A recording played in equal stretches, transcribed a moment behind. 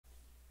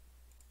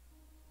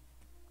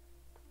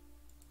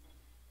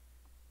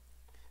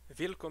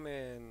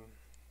Willkommen.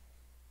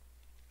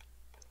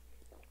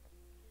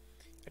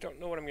 I don't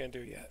know what I'm gonna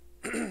do yet.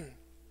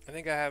 I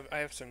think I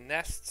have some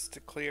nests to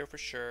clear for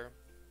sure.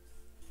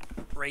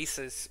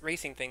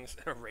 Racing things,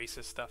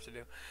 racist stuff to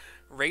do.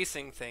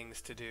 Racing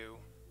things to do.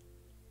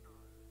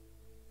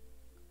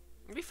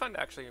 It'd be fun to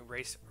actually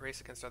race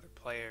against other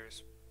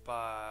players,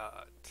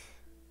 but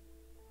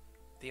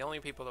the only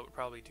people that would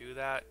probably do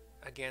that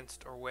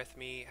against or with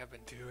me have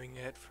been doing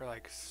it for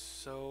like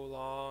so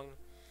long.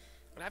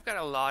 And I've got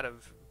a lot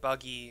of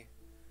buggy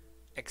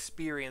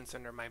experience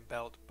under my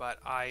belt, but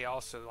I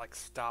also like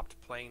stopped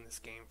playing this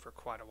game for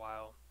quite a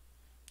while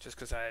just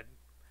because I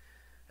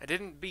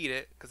didn't beat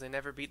it because I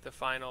never beat the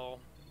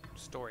final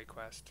story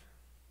quest.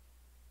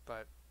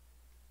 But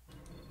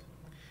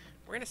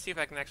we're gonna see if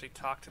I can actually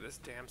talk to this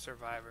damn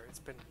survivor. It's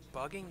been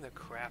bugging the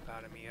crap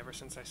out of me ever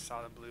since I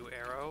saw the blue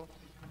arrow.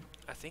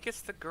 I think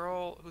it's the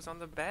girl who's on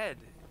the bed,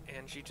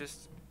 and she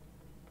just...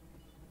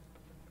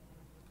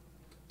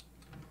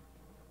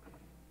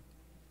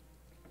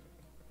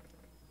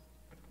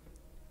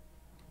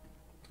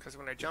 Because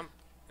when I jump,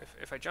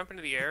 if I jump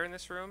into the air in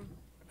this room,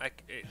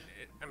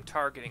 I'm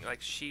targeting,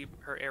 like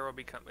her arrow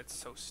it's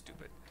so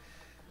stupid.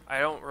 I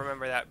don't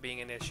remember that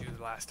being an issue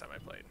the last time I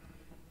played.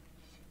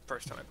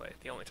 First time I played,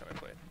 the only time I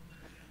played.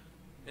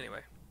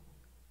 Anyway.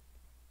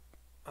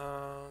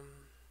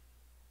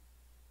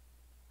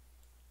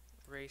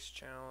 Race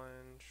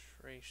challenge,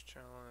 race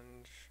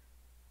challenge,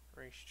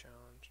 race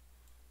challenge.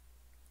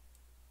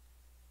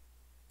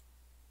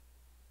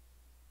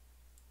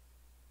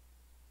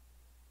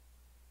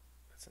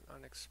 That's an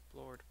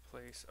unexplored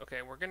place.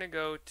 Okay, we're gonna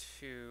go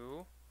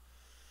to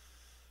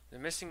the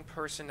missing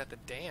person at the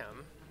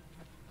dam.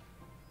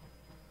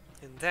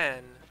 And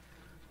then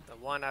the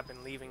one I've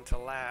been leaving to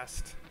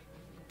last,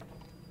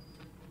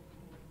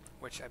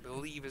 which I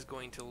believe is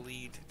going to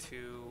lead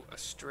to a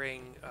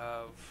string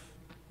of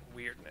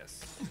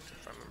weirdness,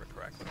 if I remember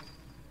correctly.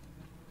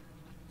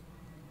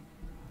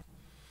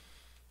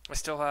 I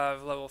still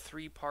have level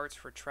 3 parts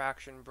for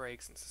traction,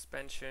 brakes, and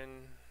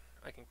suspension.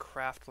 I can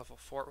craft level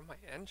 4. Oh, my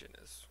engine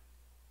is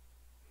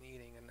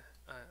needing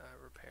a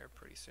repair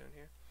pretty soon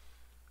here.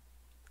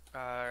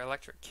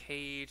 Electric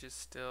cage is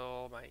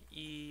still my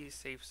E.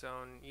 Safe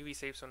zone. UV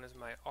safe zone is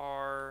my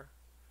R.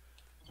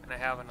 And I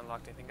haven't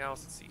unlocked anything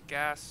else. Let's see.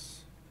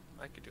 Gas.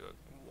 I could do a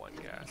 1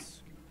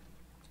 gas.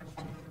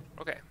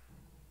 Okay.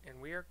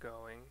 And we are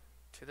going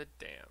to the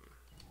dam.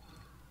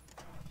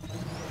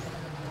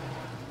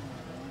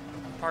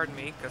 Pardon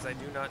me, because I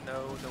do not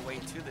know the way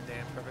to the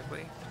dam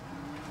perfectly.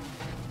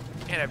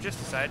 And I've just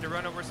decided to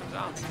run over some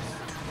zombies.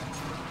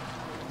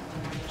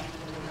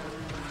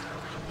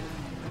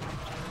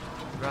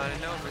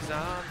 Running over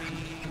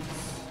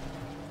zombies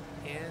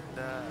in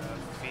the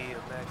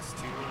field next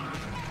to me.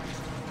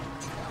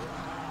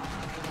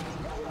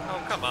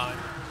 Oh, come on.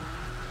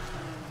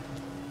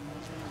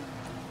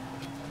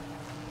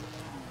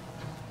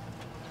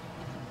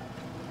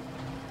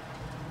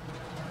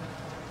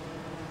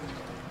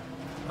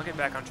 I'll get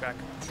back on track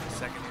in a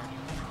second here.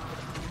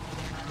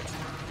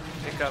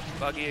 Pick up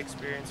buggy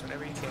experience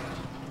whenever you can.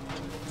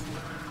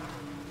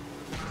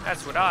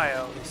 That's what I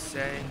always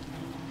say.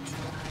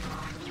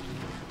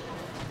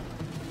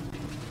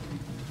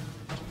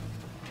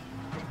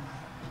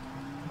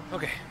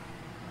 Okay.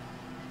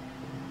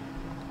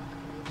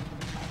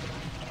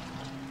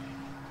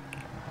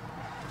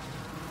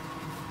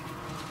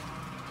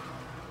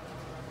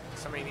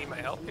 Somebody need my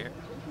help here?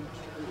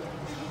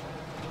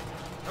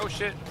 Oh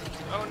shit.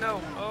 Oh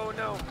no. Oh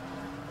no.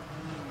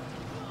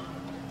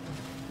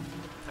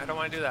 I don't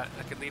want to do that.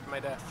 That could lead to my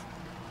death.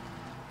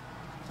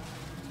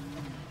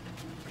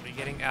 I'll be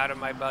getting out of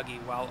my buggy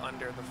while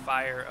under the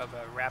fire of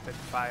a rapid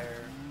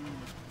fire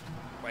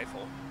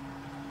rifle.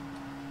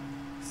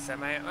 It's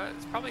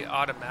probably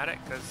automatic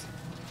because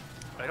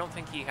I don't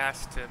think he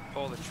has to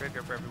pull the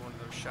trigger for every one of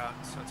those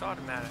shots, so it's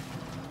automatic.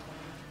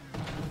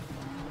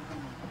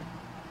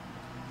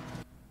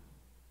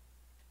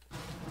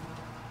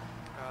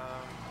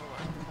 Hold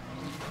on.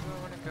 Where do I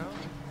want to go?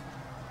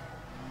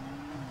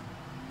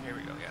 Here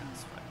we go. Yeah,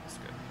 that's fine. That's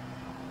good.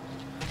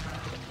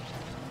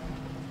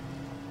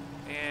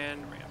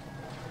 And ramp.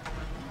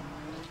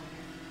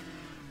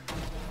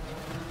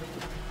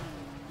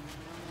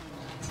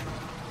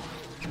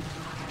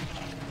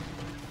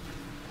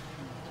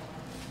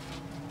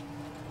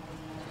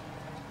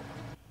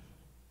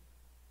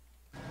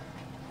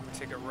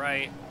 Take a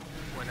right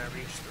when I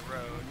reach the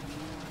road.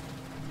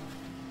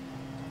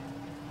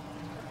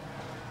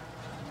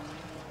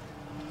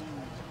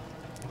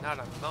 Not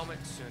a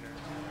moment sooner.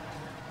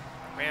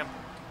 Ramp.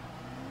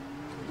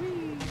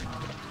 Whee.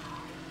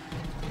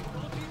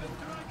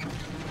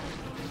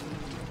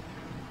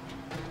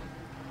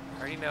 I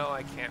already know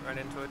I can't run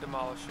into a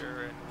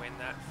demolisher and win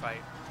that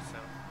fight, so.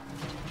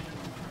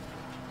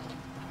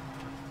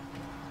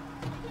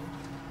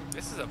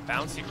 This is a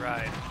bouncy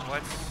ride.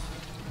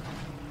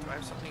 Do I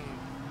have something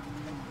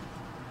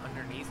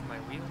underneath my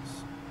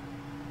wheels?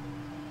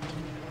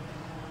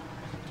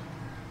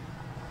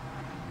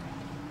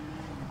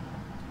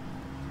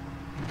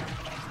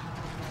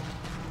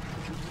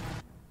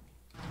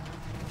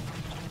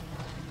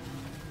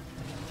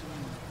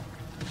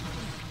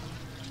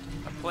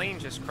 plane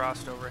just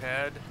crossed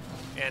overhead,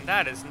 and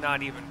that is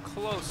not even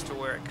close to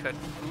where it could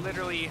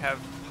literally have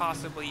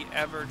possibly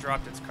ever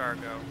dropped its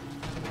cargo.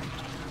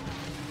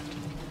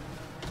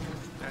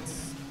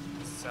 That's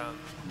some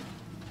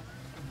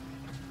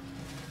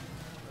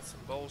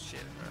bullshit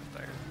right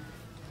there.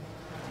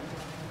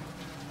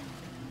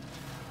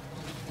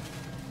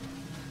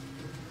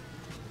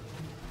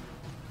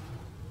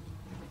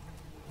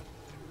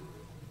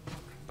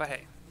 But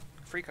hey,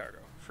 free cargo,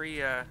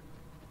 free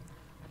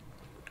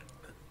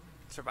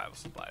survival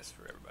supplies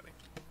for everybody.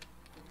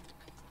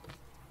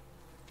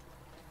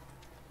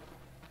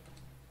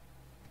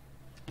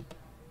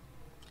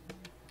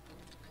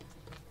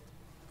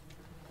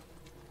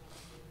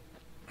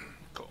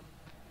 Cool.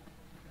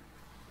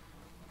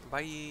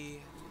 Bye.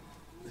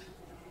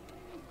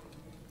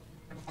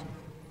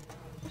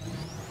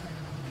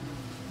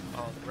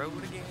 On the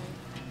road again.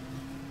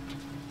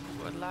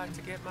 Would like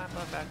to get my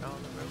butt back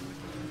on the road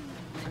again.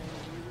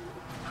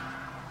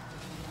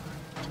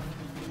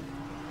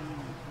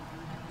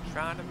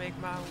 Trying to make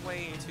my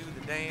way to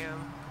the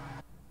dam.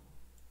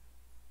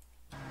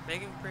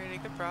 Making pretty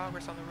good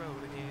progress on the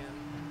road again.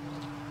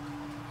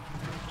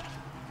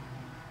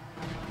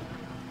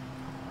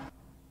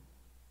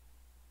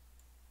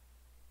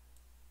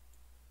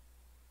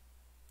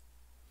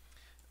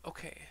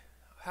 Okay,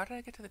 how did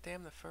I get to the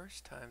dam the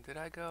first time? Did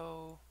I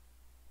go...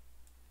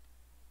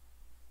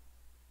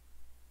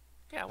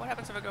 Yeah, what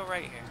happens if I go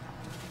right here?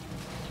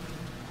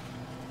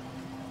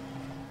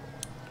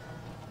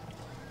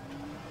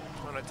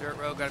 On a dirt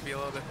road, gotta be a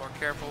little bit more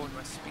careful with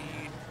my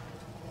speed.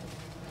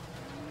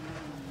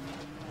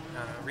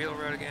 On a real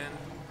road again.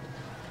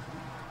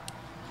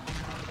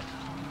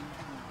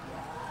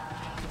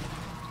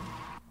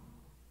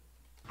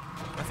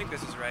 I think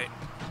this is right.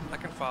 I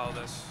can follow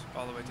this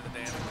all the way to the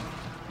dam.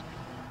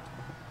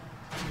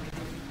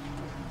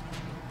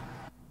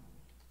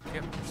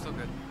 Yep, still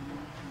good.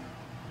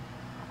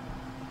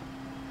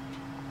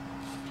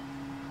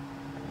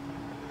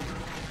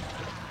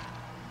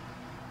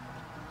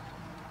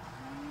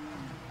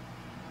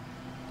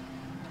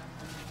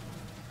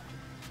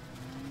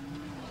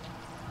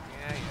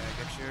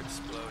 Get your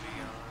explodey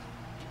on.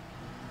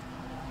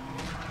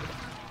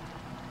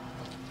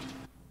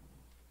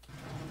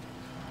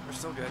 We're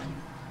still good.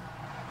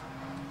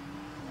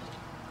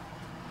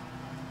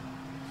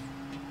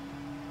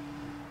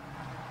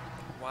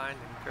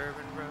 Winding,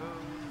 curving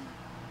road.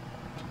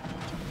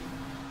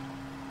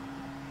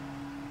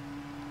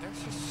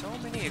 There's just so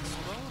many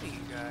explodey,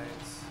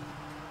 guys.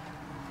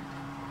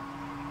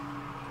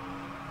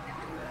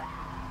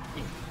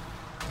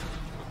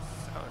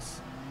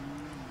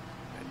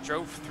 I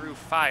drove through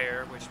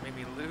fire, which made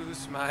me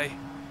lose my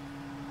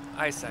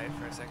eyesight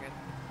for a second.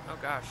 Oh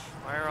gosh,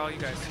 why are all you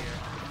guys here?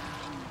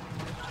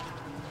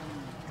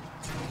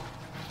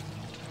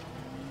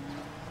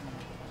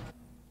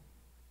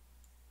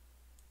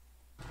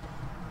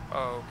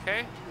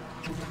 Okay.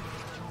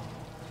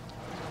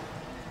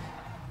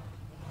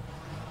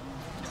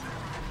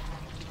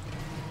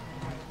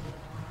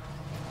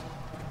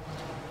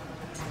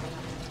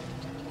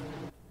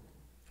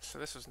 So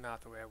this was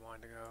not the way I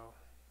wanted to go.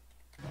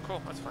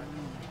 Cool, that's fine.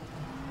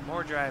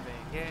 More driving,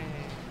 yay,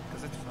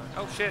 because it's fun.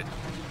 Oh shit!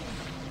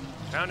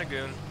 Found a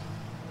goon.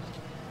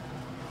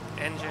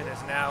 Engine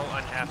is now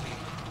unhappy.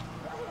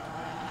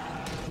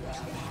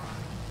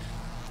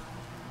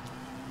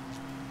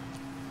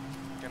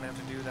 Gonna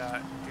have to do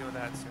that, deal with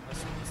that soon.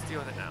 Let's deal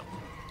with it now.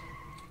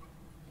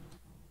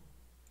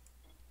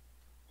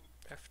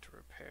 F to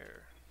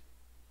repair.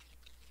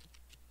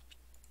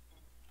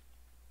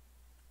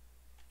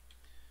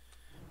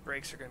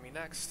 Brakes are gonna be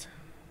next.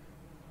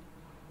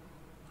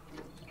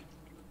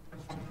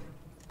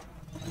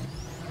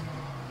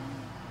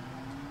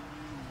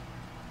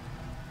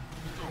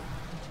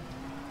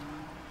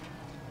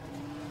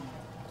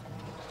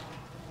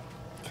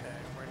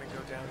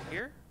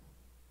 Here?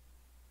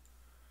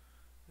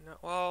 No.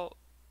 Well,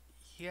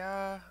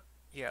 yeah.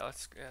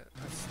 Let's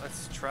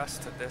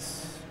trust that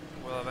this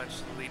will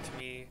eventually lead to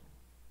me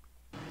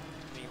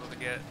being able to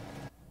get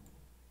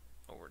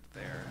over to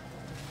there.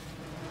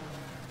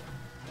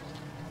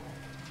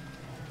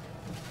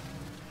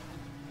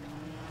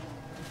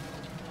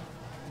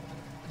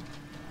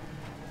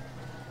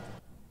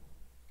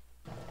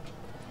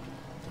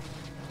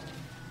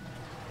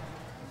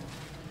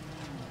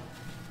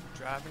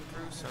 Driving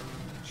through some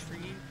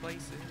tree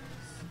places.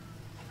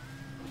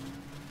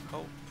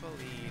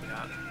 Hopefully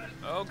not.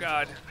 Oh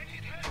god.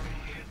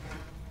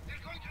 They're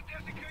going to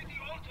desecrate the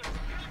altar.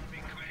 This should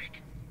be quick.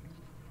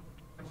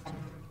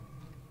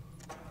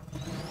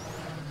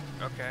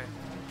 Okay.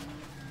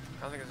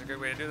 I don't think it's a good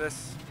way to do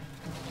this.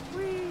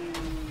 Whee!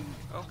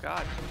 Oh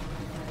god.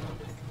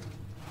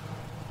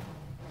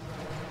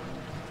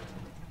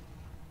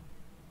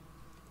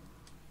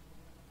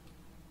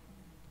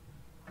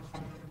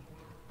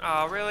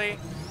 Oh, really?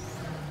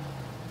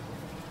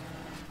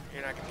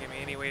 You're not gonna give me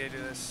any way to do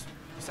this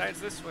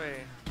besides this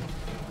way.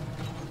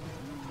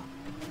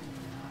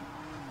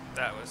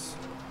 That was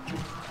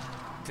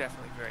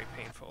definitely very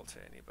painful to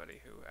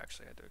anybody who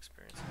actually had to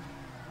experience it.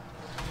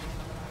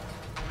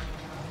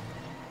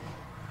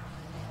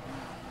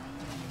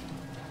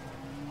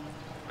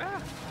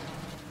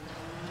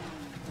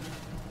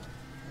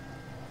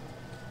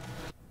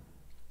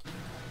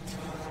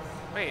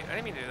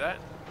 didn't mean to do that.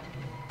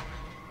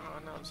 Oh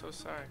no, I'm so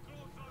sorry.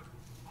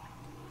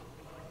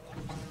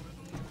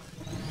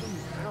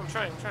 I know, I'm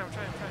trying.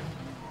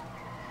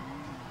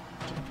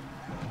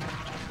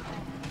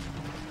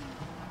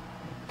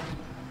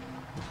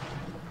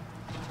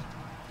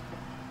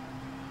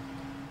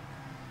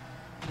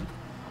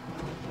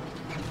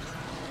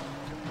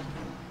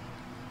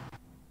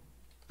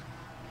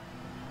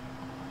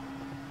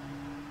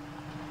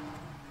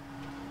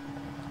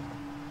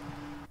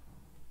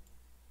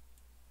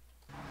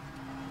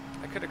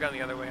 I could have gone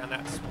the other way on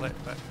that split,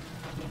 but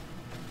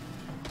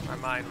my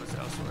mind was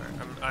elsewhere.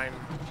 I'm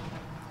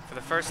for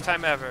the first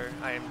time ever,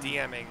 I am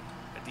DMing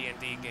a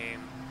D&D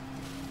game,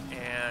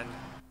 and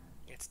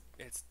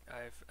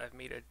I've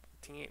made a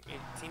Teenage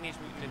Mutant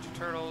Ninja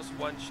Turtles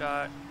one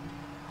shot.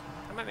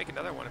 I might make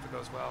another one if it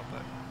goes well,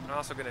 but I'm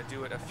also gonna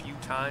do it a few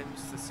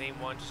times, the same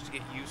one, just to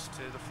get used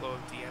to the flow of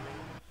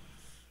DMing.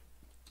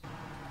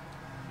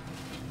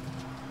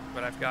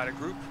 But I've got a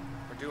group.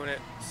 We're doing it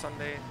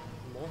Sunday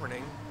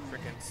morning,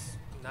 freaking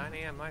 9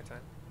 a.m. my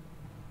time.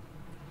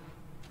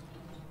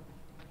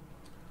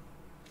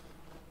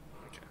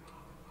 Okay.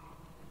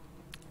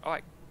 Oh,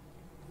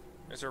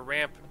 there's a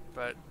ramp,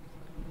 but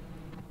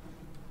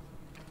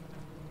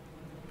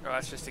oh,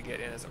 that's just to get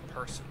in as a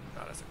person,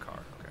 not as a car.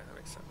 Okay, that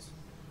makes sense.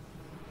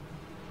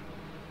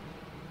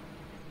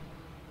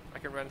 I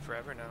can run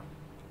forever now.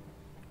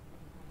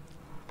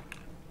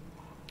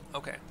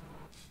 Okay.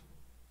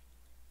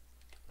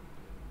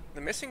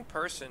 The missing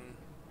person.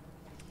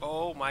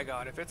 Oh my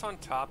god, if it's on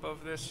top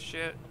of this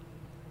shit,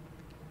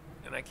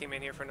 and I came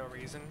in here for no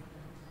reason,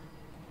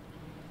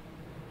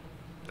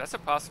 that's a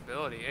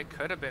possibility. It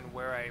could have been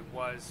where I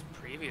was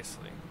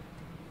previously.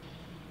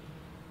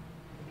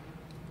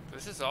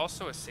 This is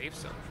also a safe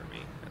zone for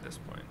me at this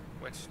point,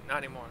 which, not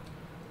anymore.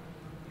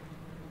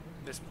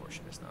 This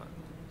portion is not.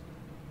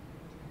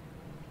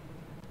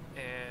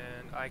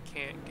 And I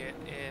can't get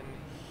in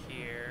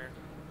here.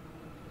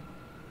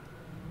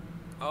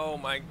 Oh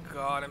my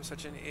god, I'm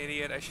such an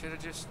idiot. I should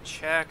have just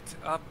checked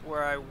up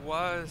where I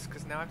was,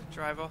 because now I have to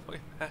drive all the way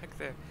back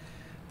there.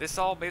 This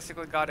all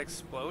basically got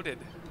exploded.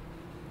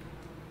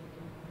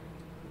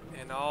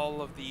 And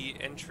all of the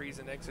entries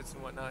and exits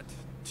and whatnot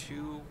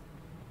to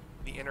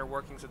the inner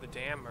workings of the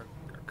dam are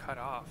cut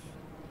off.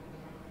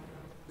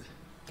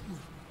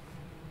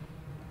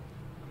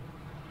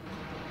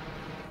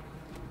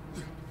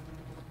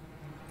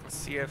 Let's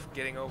see if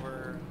getting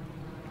over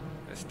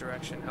this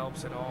direction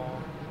helps at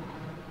all.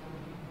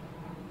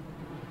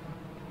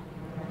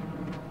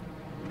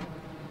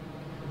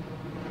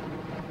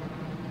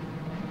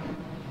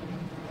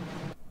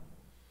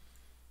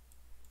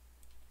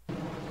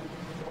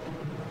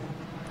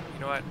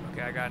 You know what?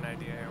 Okay, I got an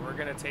idea. We're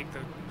gonna take the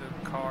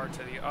car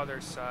to the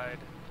other side.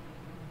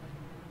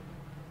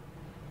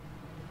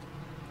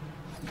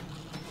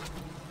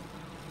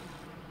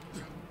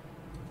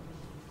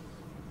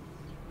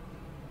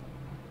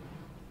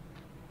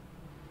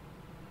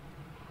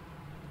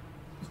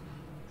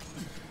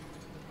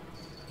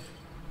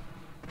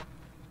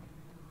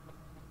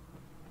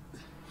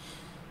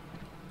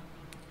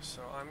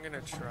 So I'm gonna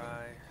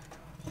try.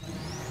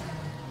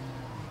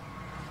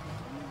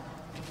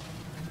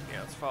 Yeah,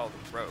 let's follow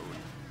the road.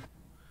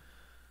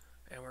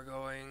 And we're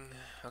going,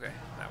 okay,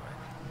 that way.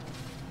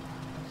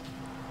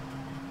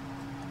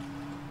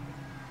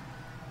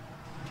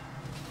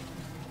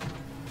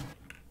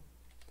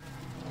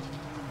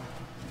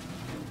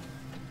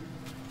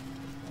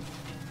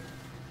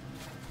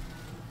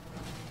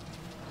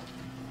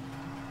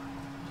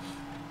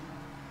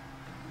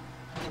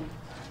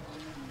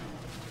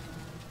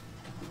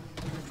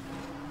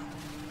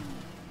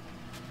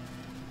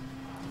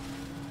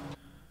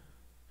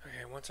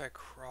 Okay, once I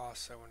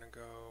cross, I want to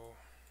go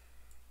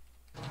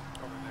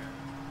over there.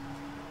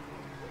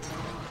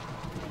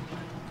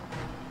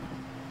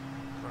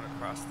 I'm gonna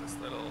cross this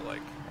little,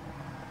 like,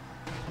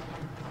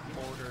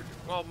 bordered,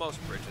 well, most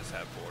bridges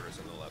have borders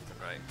on the left and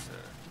right to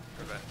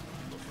prevent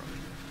people from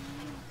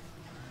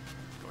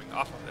going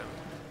off of them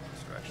in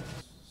these directions.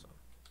 So.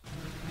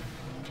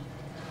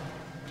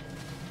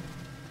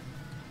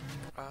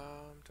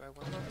 Do I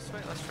want to go this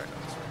way? Let's try to go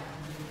this way.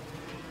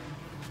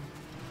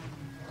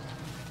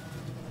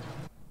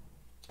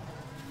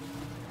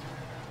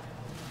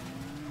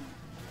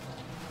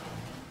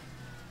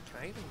 Can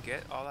I even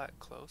get all that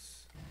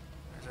close?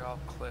 Or is it all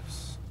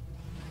cliffs?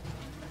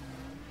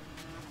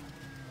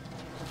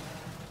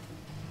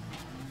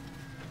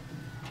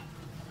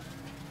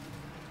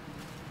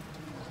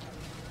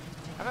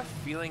 I have a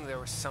feeling there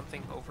was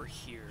something over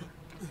here.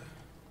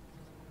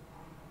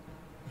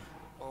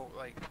 Oh,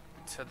 like,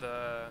 to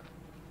the...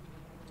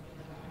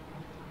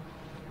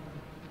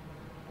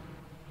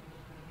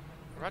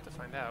 We're about to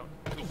find out.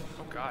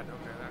 Oh god,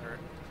 okay, that hurt.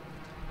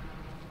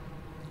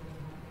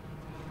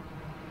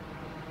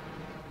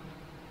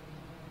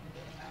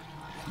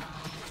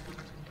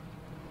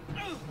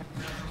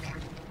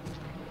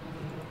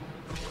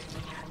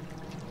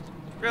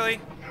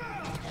 Really?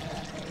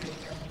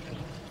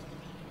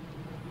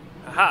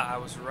 Aha, I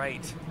was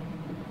right.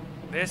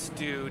 This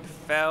dude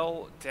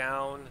fell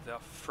down the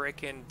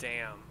frickin'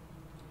 dam.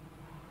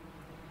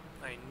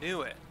 I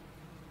knew it.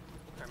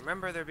 I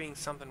remember there being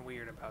something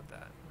weird about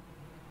that.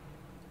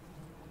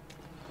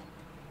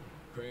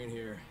 Crane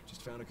here.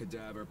 Just found a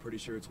cadaver. Pretty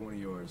sure it's one of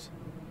yours.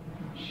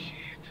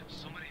 Shit,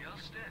 somebody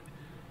else dead.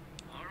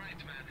 All right,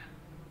 man.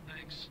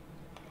 Thanks.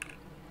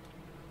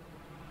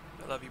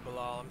 I love you,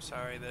 Bilal. I'm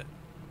sorry that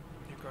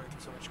you're going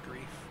through so much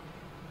grief.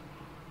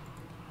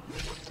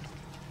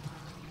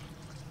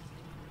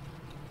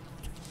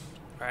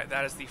 Alright,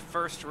 that is the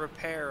first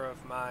repair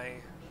of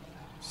my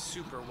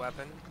super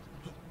weapon.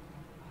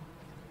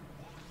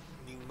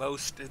 The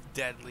most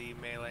deadly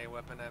melee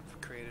weapon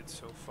I've created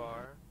so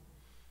far.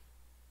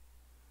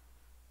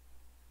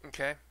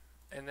 Okay,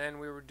 and then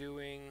we were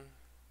doing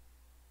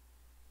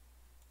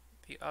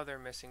the other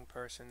missing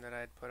person that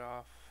I'd put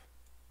off,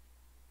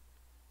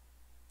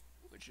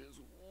 which is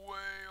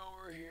way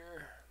over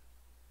here.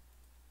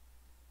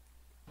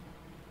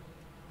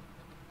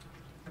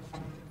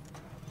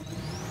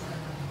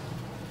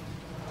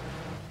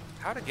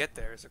 How to get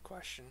there is a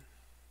question.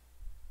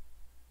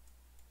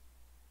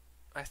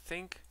 I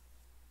think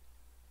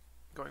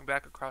going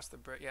back across the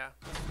bridge, yeah,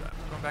 let's do that.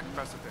 Going back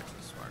across the bridge is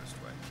the smartest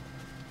way.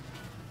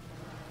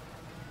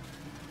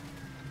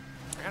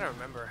 I gotta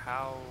remember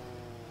how,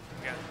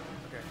 yeah,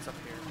 okay, it's up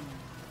here.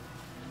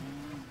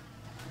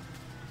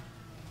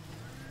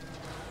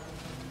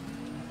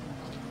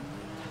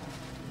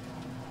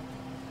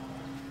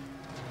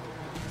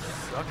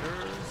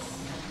 Suckers.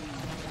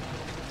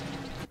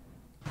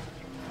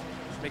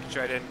 Just making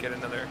sure I didn't get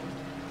another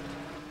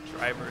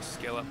driver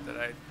skill up that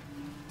I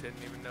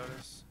didn't even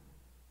notice.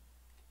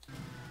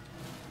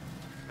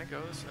 Can I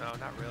go this? No,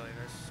 not really.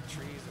 There's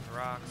trees and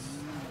rocks.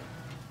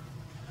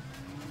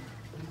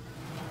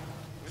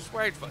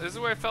 This is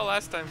where I fell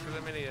last time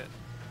because I'm an idiot.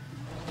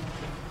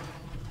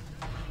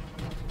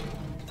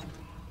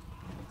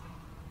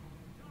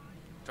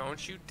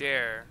 Don't you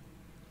dare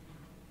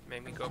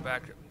make me go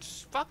back.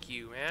 Just fuck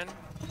you, man.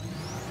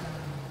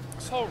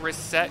 This whole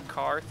reset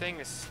car thing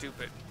is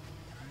stupid.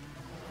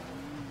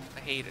 I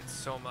hate it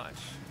so much.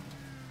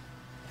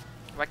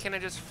 Why can't I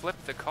just flip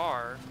the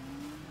car?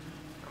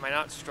 Am I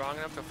not strong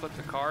enough to flip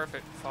the car if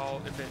it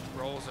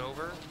rolls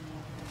over?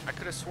 I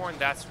could have sworn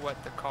that's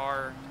what the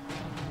car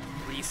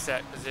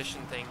reset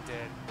position thing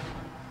did.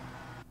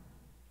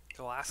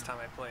 The last time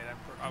I played,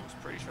 I was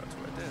pretty sure that's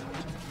what it did.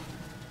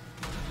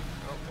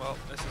 Oh, well,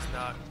 this is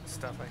not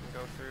stuff I can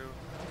go through.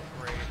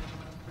 Great.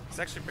 It's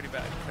actually pretty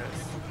bad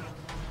because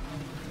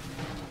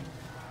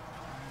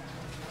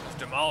there's a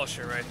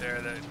Demolisher right there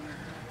that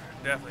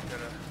definitely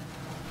could have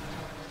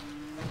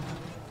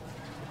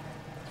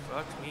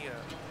fucked me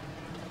up.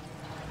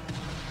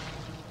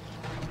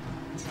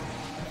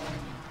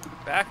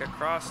 Back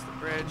across the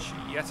bridge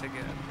yet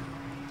again.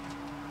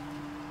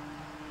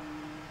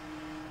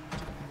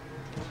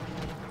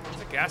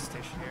 There's a gas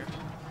station here.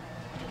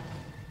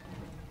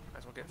 Might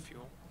as well get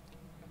fuel.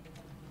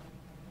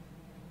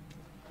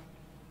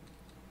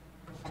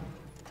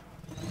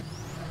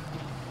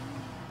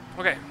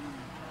 Okay.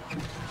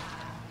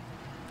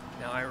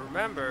 Now I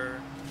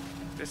remember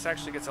this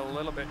actually gets a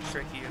little bit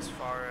tricky as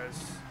far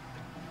as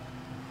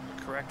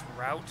the correct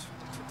route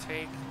to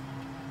take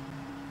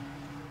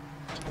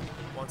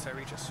once I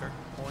reach a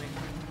certain point.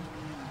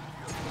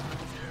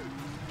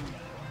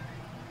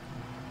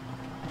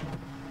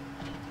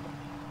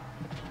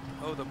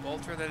 Oh, the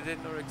bolter that I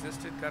didn't know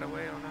existed got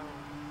away? Oh no.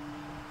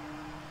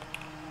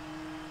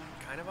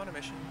 Kind of on a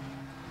mission.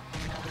 I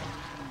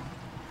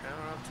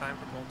don't have time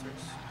for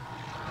bolters.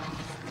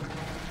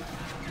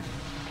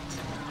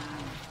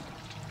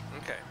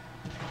 Okay.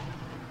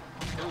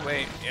 Oh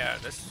wait, yeah,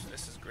 this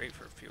is great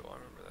for fuel. I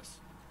remember this.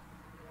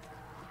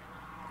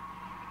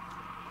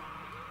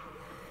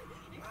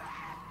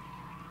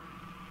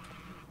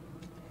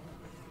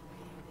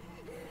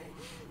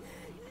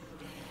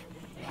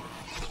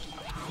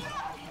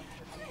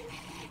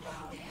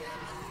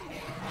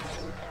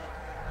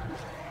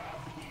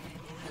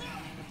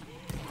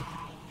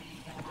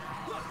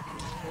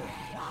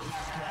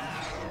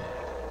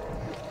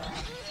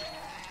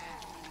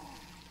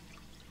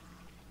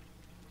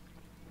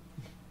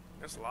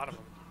 There's a lot of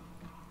them.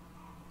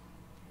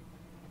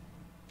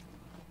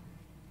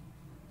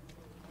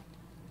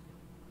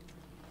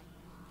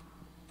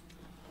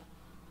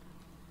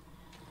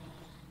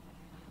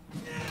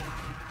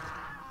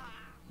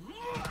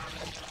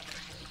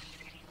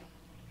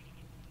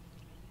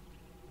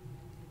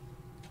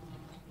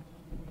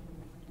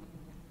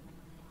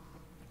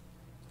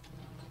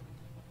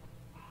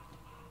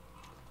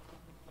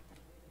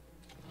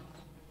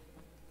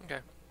 Okay.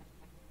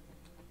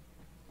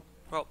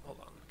 Well, hold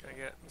on.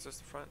 Is this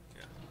the front?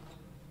 Yeah.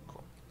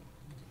 Cool.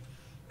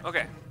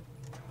 Okay.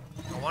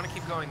 I want to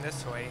keep going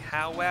this way.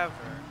 However,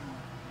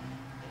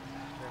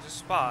 there's a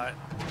spot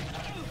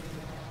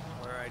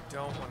where I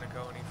don't want to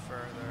go any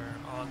further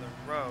on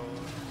the road.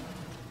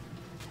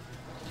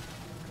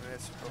 And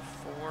it's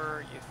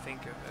before you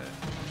think of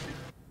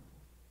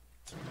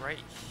it. right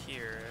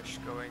here-ish,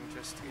 going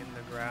just in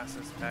the grass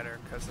is better,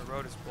 because the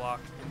road is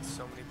blocked in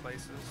so many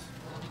places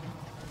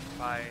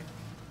by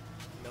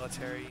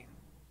military.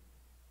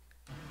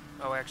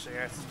 Oh, actually,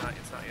 it's not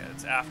yet.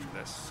 It's after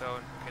this. So,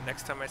 okay,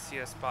 next time I see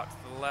a spot to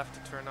the left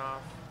to turn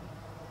off,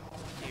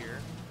 here,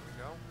 there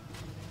we go.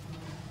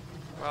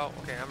 Well,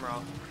 okay, I'm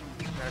wrong.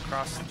 Gotta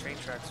cross the train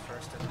tracks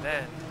first, and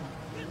then...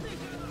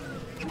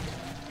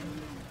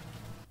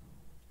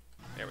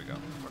 There we go.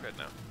 We're good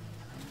now.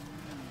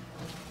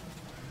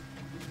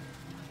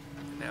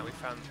 Now we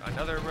found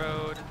another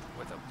road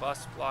with a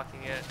bus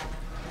blocking it.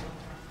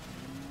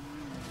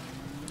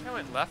 I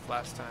went left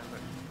last time,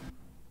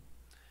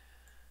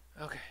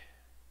 but... Okay.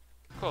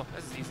 Cool,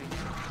 this is easy.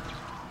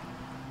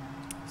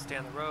 Stay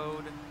on the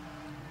road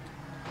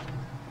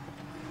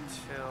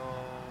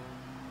until...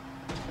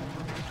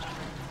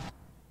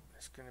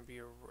 There's gonna be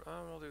a...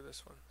 Oh, we'll do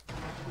this one.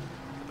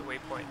 Put the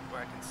waypoint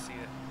where I can see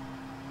it.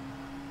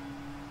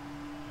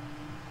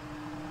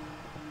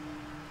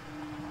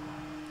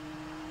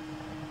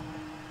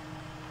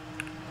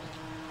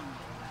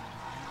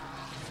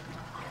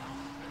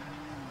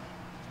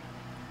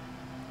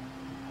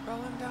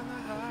 Rolling down the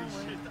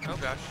highway. Oh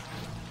gosh.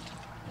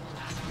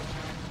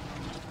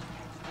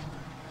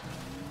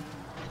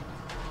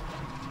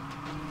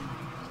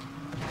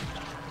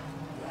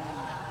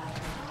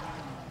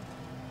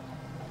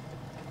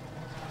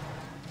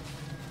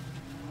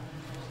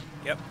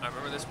 Yep, I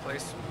remember this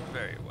place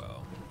very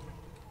well.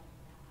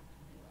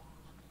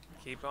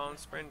 Keep on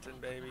sprinting,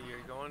 baby. You're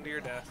going to your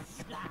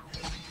death.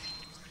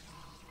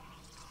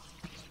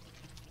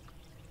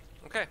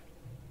 Okay.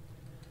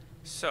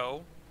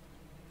 So,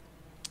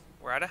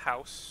 we're at a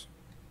house.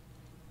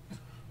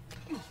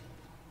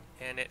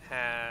 And it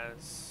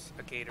has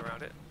a gate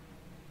around it.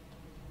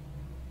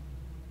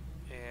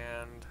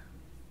 And...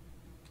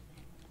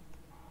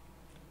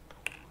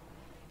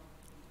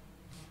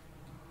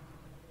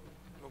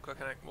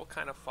 we'll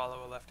kind of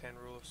follow a left-hand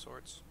rule of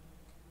sorts.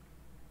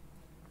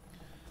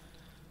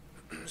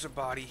 There's a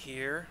body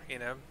here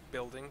in a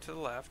building to the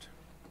left.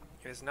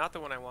 It is not the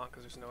one I want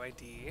because there's no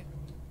ID.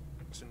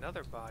 There's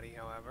another body,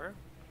 however.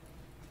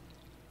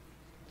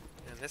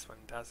 And this one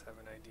does have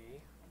an ID.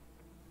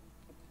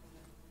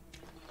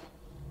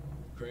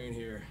 Crane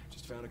here.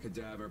 Just found a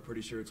cadaver.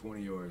 Pretty sure it's one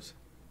of yours.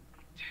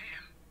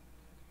 Damn.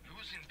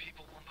 Losing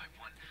people one by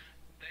one.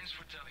 Thanks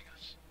for telling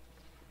us.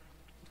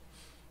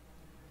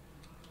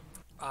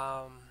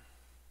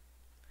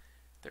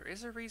 There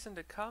is a reason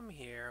to come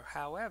here.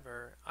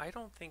 However, I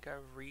don't think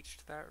I've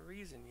reached that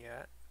reason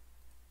yet.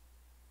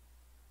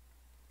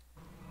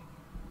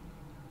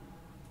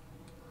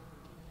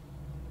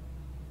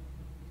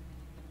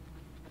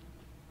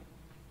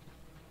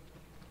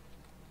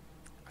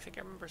 I think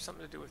I remember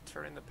something to do with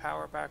turning the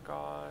power back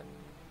on.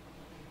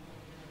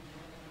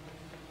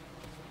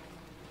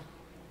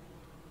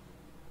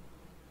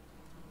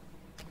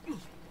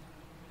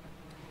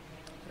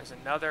 There's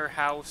another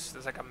house,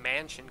 there's like a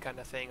mansion kind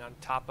of thing on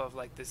top of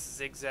like this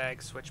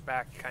zigzag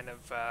switchback kind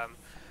of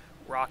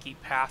rocky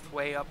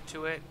pathway up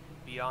to it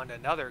beyond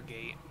another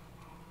gate.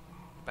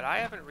 But I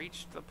haven't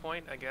reached the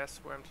point, I guess,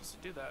 where I'm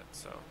supposed to do that,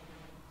 so...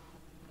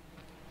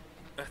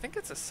 I think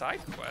it's a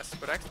side quest,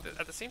 but actually,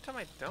 at the same time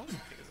I don't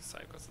think it's a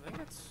side quest. I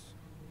think it's...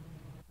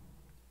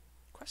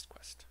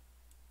 Quest.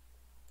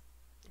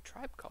 A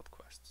tribe called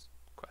Quest,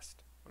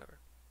 whatever.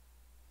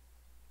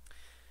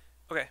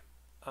 Okay,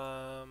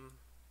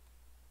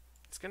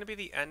 it's gonna be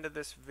the end of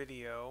this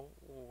video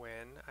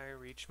when I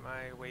reach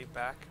my way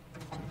back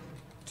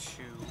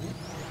to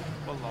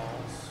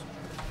Balal's.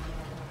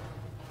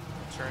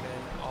 Turn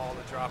in all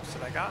the drops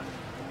that I got.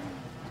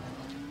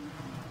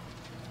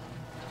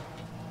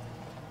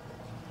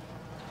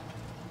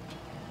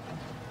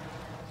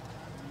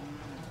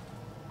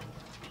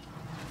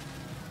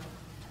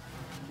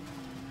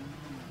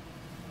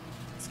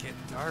 It's getting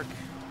dark.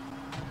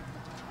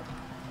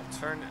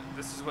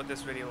 This is what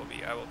this video will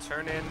be. I will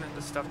turn in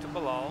the stuff to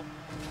Balal,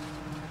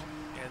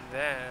 and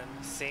then,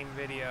 same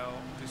video,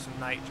 do some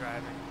night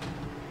driving.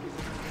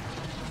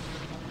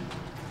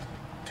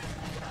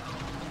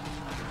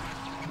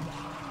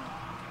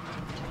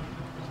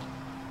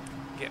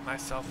 Get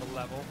myself a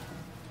level,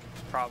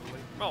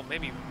 probably. Well,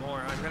 maybe even more.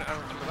 I'm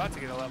about to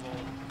get a level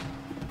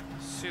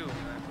soon,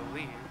 I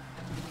believe,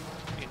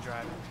 in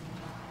driving.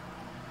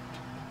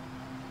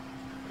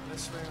 Go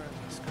this way, around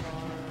these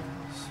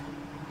cars.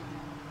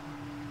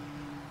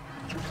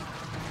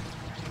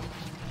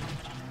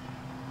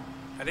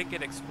 I didn't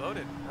get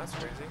exploded. That's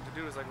crazy. The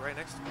dude was like right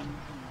next to me.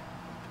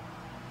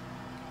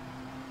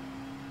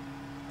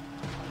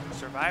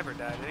 Survivor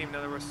died. I didn't even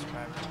know there was a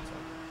survivor.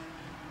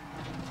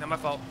 So. Not my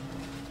fault.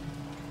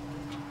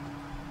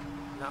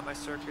 Not my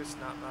circus,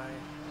 not my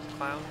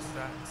clowns.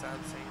 That sad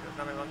saying.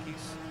 Not my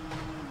monkeys.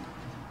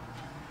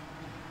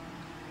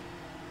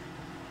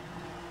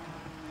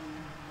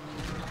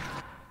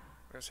 I'm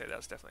gonna say that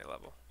was definitely a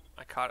level.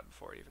 I caught it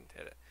before it even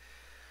hit it.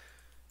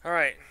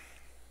 Alright.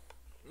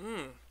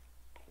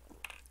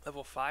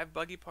 Level 5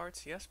 buggy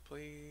parts? Yes,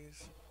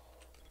 please.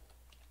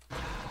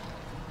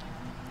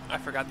 I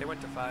forgot they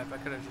went to 5. I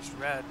could have just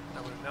read.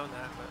 I would have known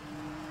that, but...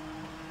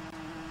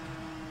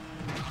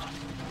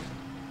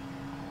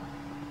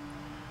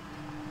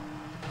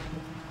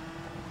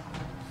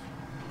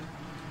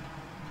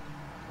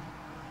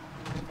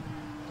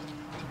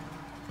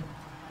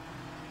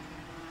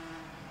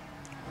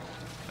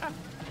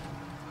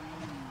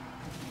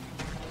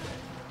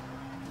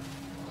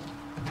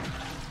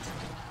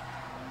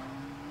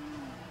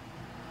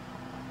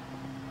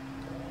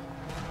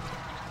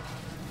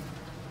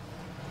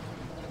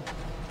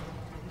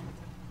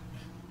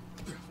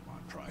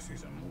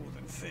 Prices are more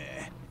than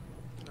fair.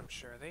 I'm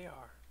sure they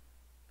are.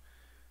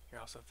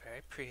 You're also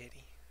very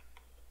pretty.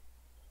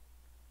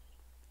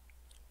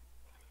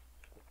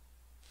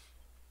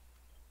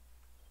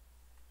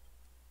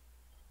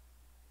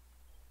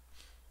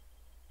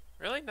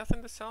 Really?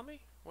 Nothing to sell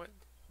me? What?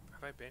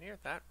 Have I been here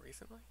that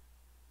recently?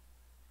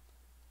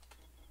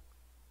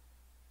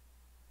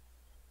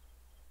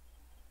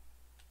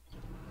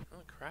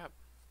 Holy crap.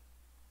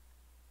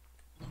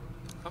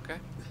 Okay.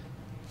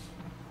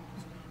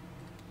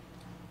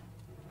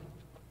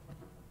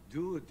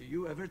 Dude, do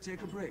you ever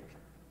take a break?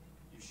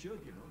 You should,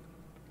 you know,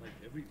 like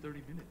every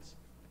 30 minutes.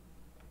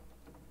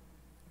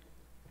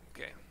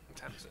 Okay, what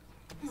time is it?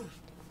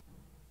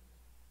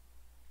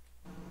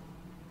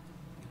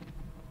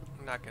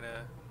 I'm not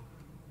gonna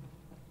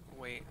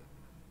wait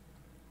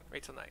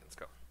till night. Let's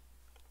go.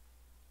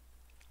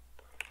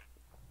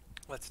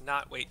 Let's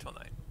not wait till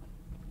night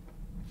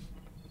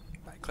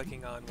by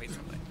clicking on wait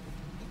till night.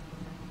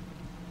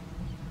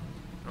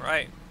 All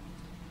right,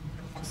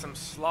 some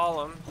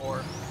slalom,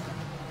 or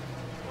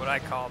what I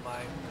call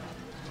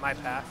my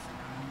path.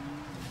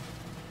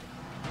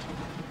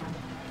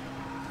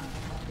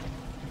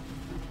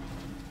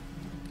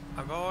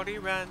 I've already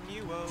ran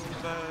you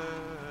over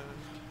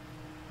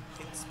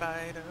in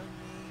spite of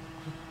me.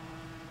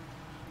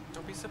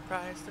 Don't be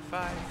surprised if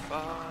I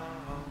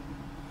fall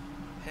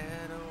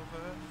head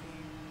over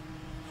feet.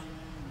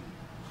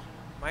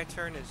 My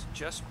turn is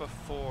just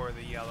before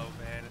the yellow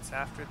van. It's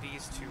after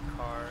these 2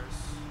 cars.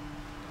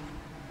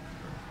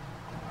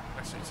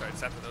 Actually, sorry,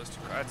 it's after those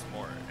 2 cars. That's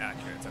more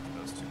accurate. It's after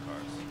those 2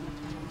 cars.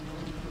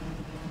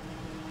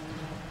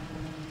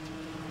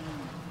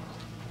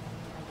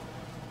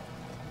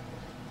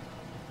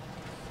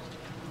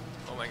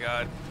 Oh my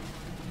god.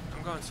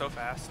 I'm going so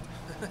fast.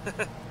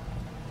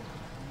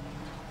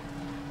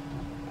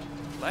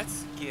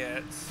 Let's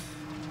get...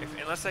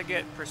 unless I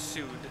get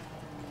pursued.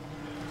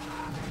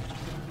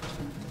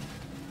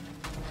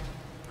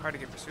 Hard to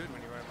get pursued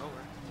when you run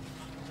over.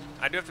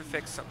 I do have to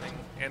fix something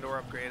and or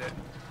upgrade it.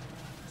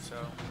 So,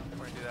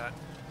 we're gonna do that.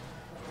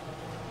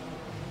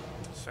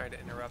 Sorry to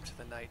interrupt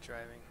the night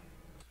driving.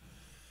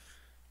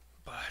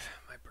 But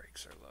my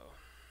brakes are low.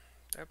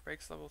 That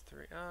brakes level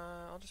 3.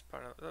 I'll just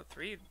put on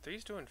 3.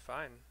 3's doing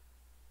fine.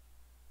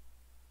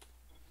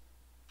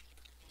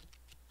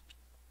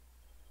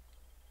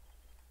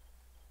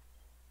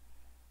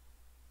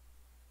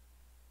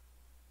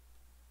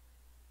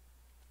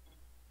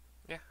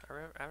 Yeah,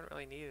 I haven't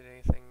really needed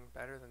anything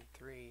better than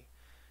 3.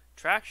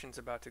 Traction's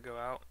about to go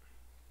out.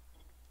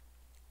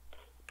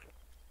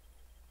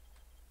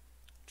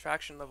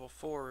 Traction level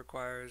 4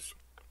 requires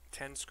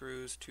 10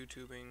 screws, 2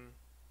 tubing.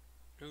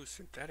 Ooh,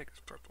 synthetic is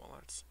purple.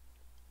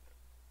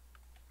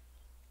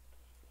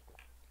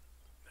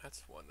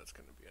 That's one that's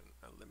going to be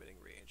a limiting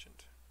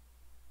reagent.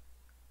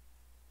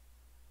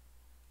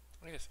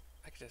 I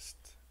could just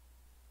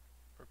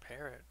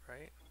repair it,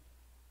 right?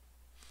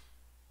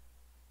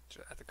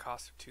 At the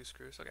cost of 2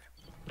 screws. Okay.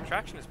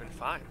 Traction has been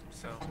fine,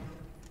 so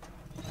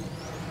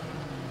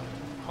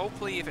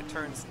hopefully if it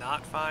turns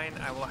not fine,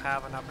 I will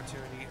have an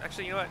opportunity.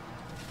 Actually, you know what?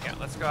 Yeah,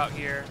 let's go out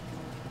here.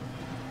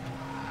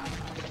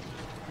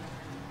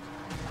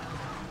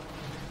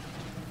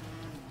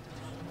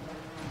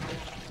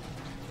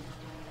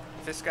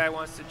 If this guy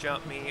wants to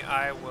jump me,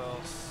 I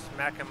will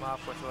smack him up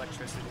with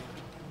electricity.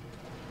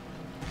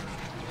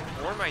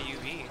 Or my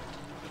UV.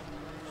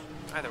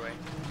 Either way.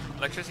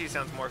 Electricity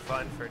sounds more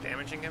fun for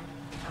damaging him.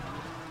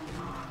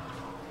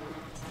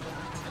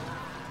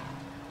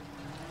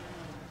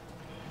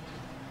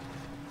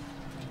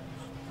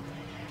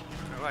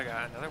 Oh, I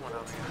got another one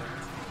on me.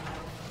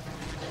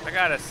 I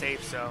got a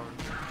safe zone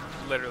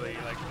literally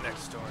like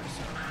next door,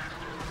 so.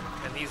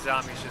 And these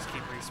zombies just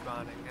keep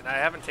respawning. And I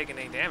haven't taken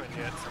any damage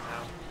yet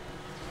somehow.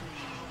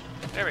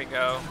 There we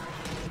go.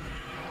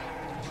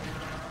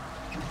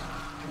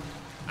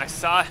 I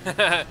saw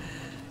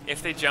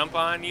if they jump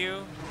on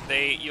you,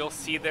 you'll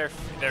see their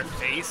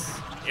face.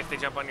 If they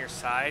jump on your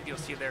side, you'll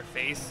see their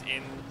face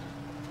in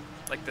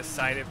like the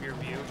side of your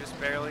view, just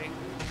barely,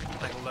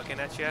 like looking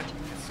at you.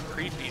 It's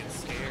creepy and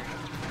scary.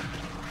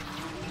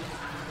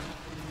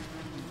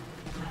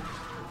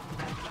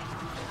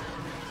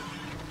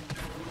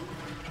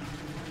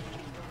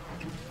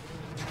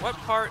 What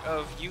part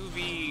of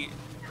UV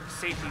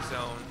safety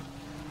zone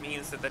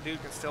means that the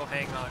dude can still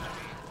hang on to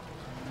me?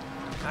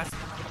 That's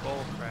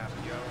bull crap,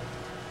 yo.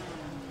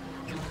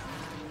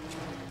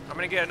 I'm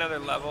gonna get another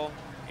level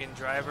in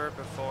driver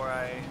before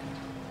I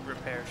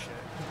repair shit.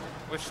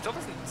 Which still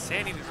doesn't say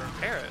I need to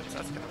repair it, so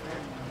that's kind of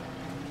weird.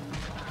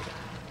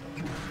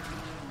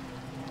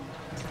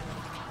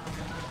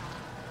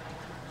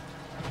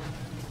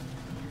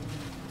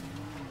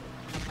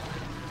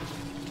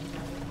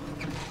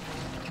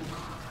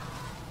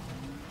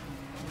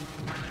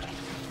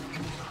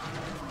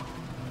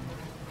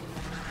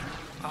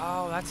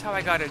 Oh, that's how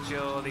I got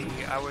agility.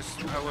 I was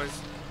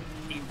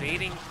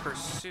evading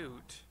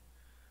pursuit.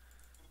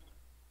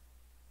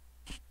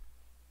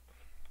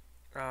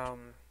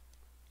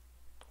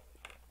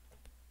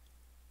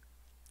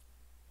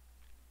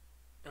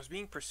 I was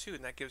being pursued,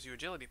 and that gives you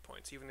agility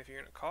points, even if you're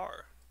in a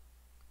car.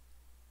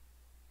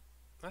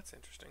 That's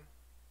interesting.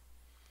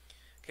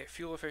 Okay,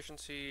 fuel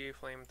efficiency,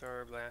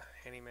 flamethrower, blah,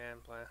 handyman,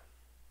 blah.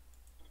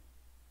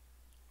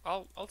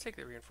 I'll take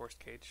the reinforced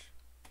cage.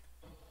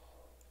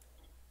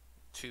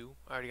 2.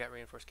 I already got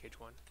reinforced cage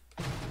 1.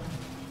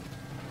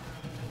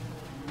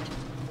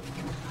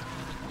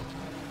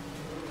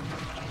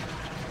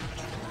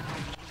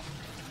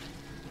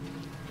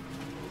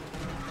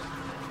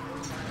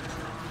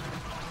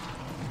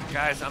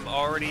 Guys, I'm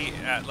already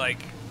at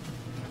like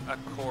a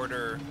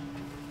quarter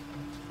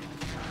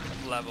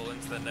level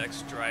into the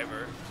next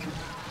driver.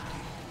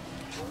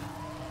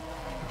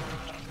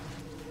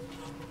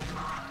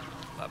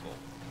 Level.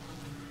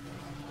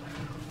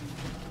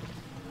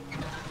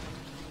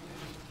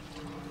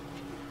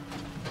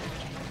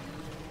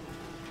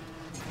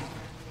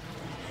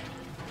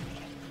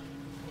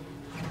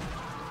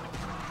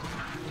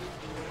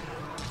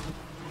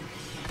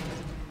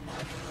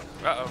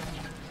 Uh-oh.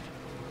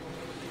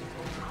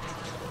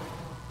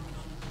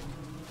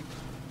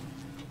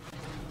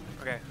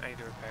 Okay, I need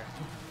to repair.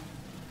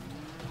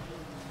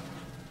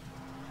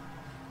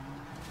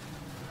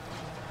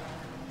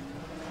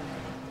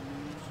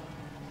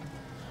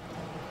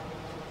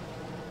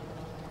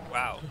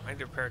 Wow, I need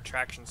to repair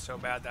traction so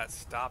bad that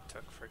stop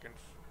took freaking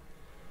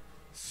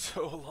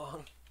so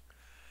long.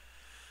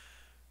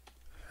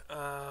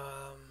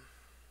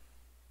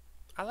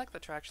 I like the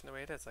traction the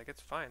way it is. Like,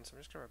 it's fine, so I'm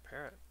just gonna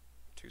repair it.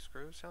 2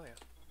 screws? Hell yeah.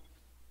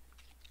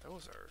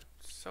 Those are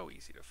so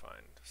easy to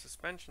find.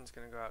 Suspension's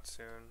gonna go out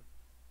soon.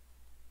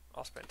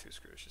 I'll spend 2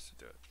 screws just to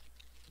do it.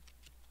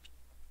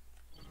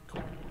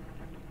 Cool.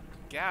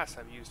 Gas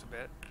I've used a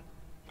bit.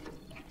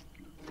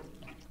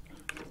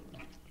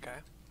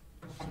 Okay.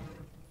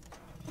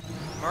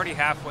 I'm already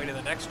halfway to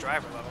the next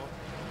driver level.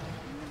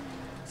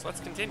 So let's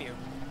continue.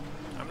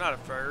 I'm not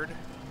afraid.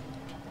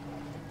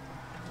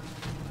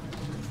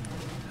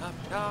 I'm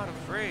not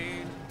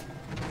afraid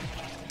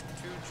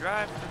to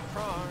drive to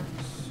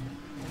France.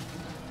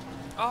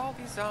 All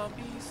these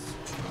zombies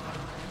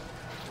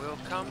will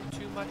come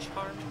to much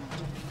harm.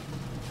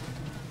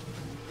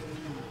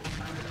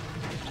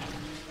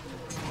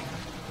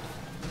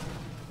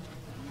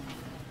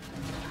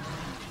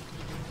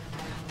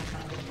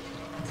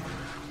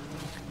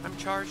 I'm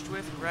charged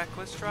with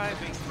reckless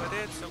driving, but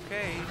it's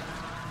okay.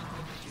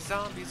 These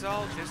zombies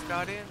all just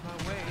got in my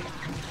way.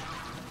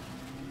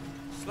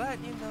 Just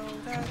letting you know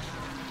that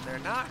they're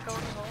not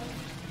going home.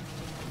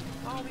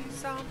 All these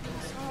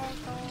zombies are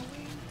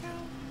going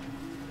down.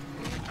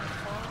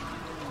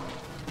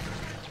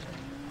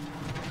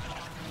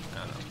 I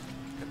don't know.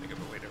 Can't think of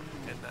a way to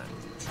end that.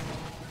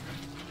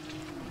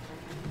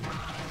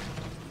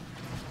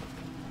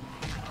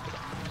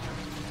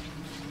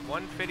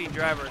 $150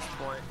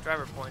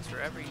 driver points for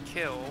every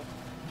kill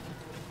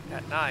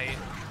at night.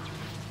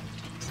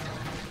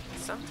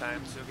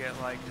 Sometimes you'll get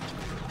like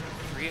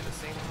 3 at the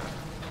same time.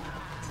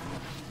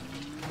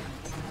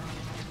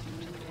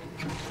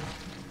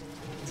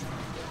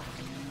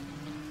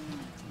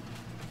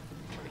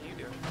 What are you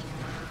doing?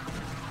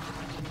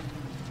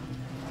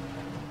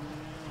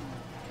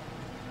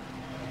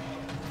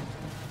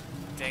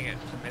 Dang it,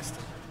 I missed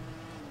him.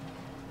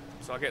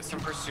 So I'll get some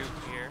pursuit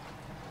here.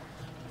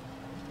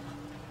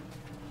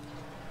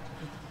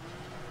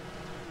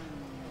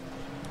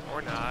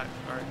 Or not.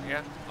 Or,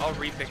 yeah, I'll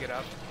re-pick it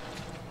up.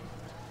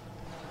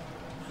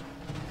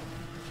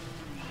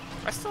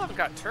 I still haven't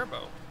got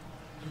turbo.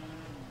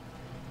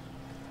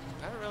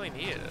 I haven't really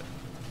needed it.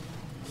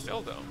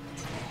 Still don't.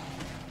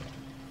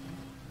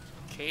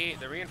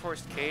 The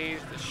reinforced cage,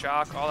 the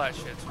shock, all that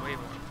shit's way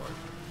more important.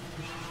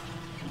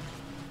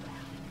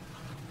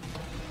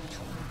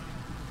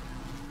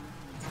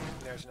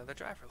 There's another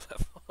driver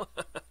level.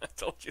 I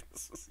told you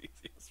this was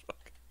easy as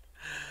fuck.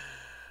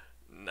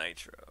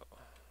 Nitro.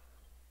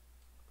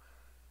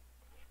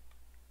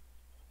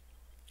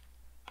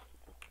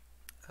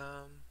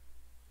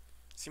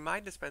 See, my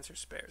dispenser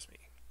scares me,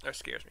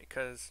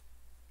 because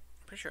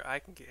I'm pretty sure I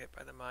can get hit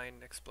by the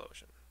mine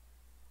explosion.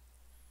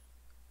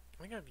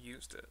 I think I've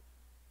used it.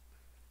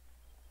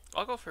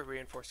 I'll go for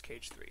reinforced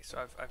cage 3, so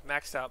I've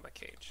maxed out my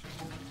cage.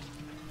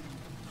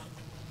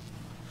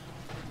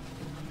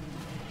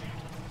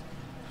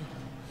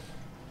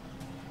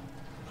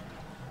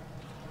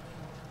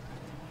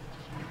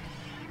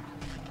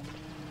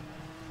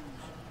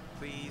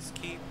 Please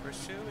keep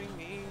pursuing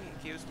me.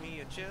 It gives me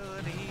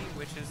agility,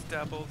 which is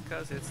doubled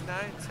because it's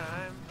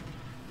nighttime.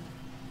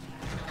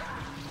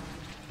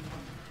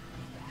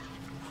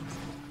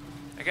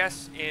 I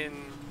guess in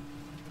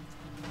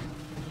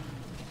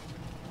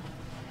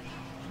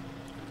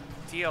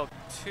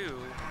DL2,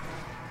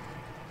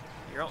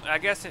 I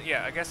guess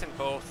in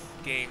both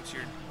games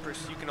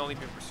you can only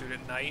be pursued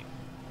at night.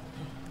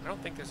 I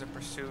don't think there's a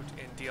pursuit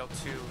in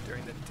DL2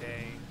 during the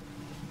day.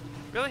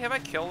 Really, have I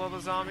killed all the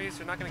zombies?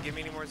 They're not going to give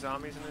me any more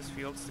zombies in this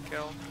fields to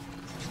kill?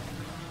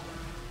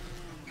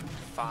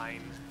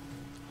 Fine.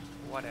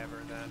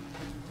 Whatever then.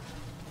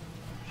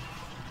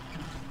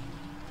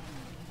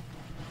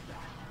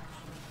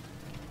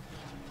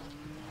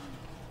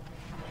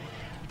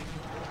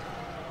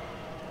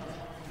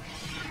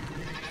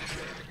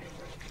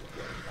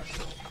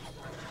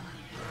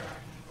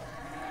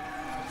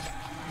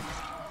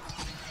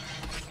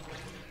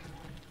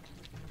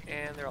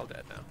 And they're all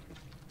dead now.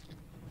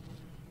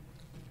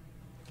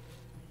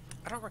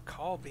 I don't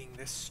recall being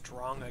this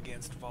strong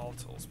against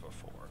volatiles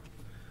before.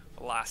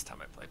 The last time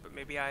I played, but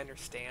maybe I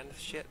understand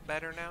shit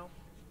better now?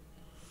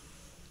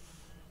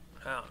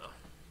 I don't know.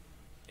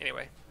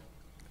 Anyway,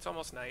 it's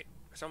almost night.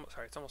 It's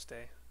almost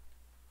day.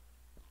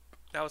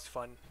 That was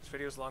fun. This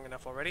video is long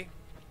enough already.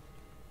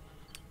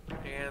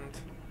 And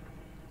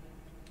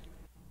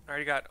I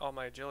already got all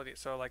my agility.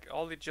 So like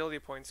all the agility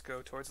points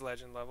go towards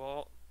legend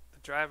level. The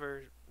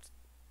driver,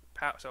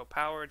 so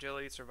power,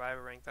 agility,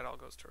 survivor rank, that all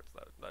goes towards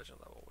legend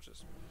level, which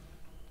is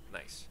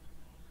nice.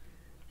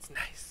 It's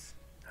nice.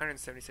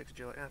 176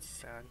 agility. That's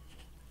sad.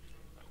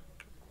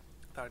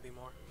 Thought it'd be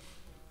more.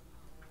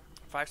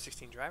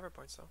 516 driver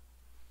points though.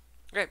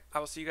 Okay, I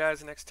will see you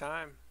guys next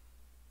time.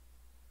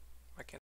 I can't.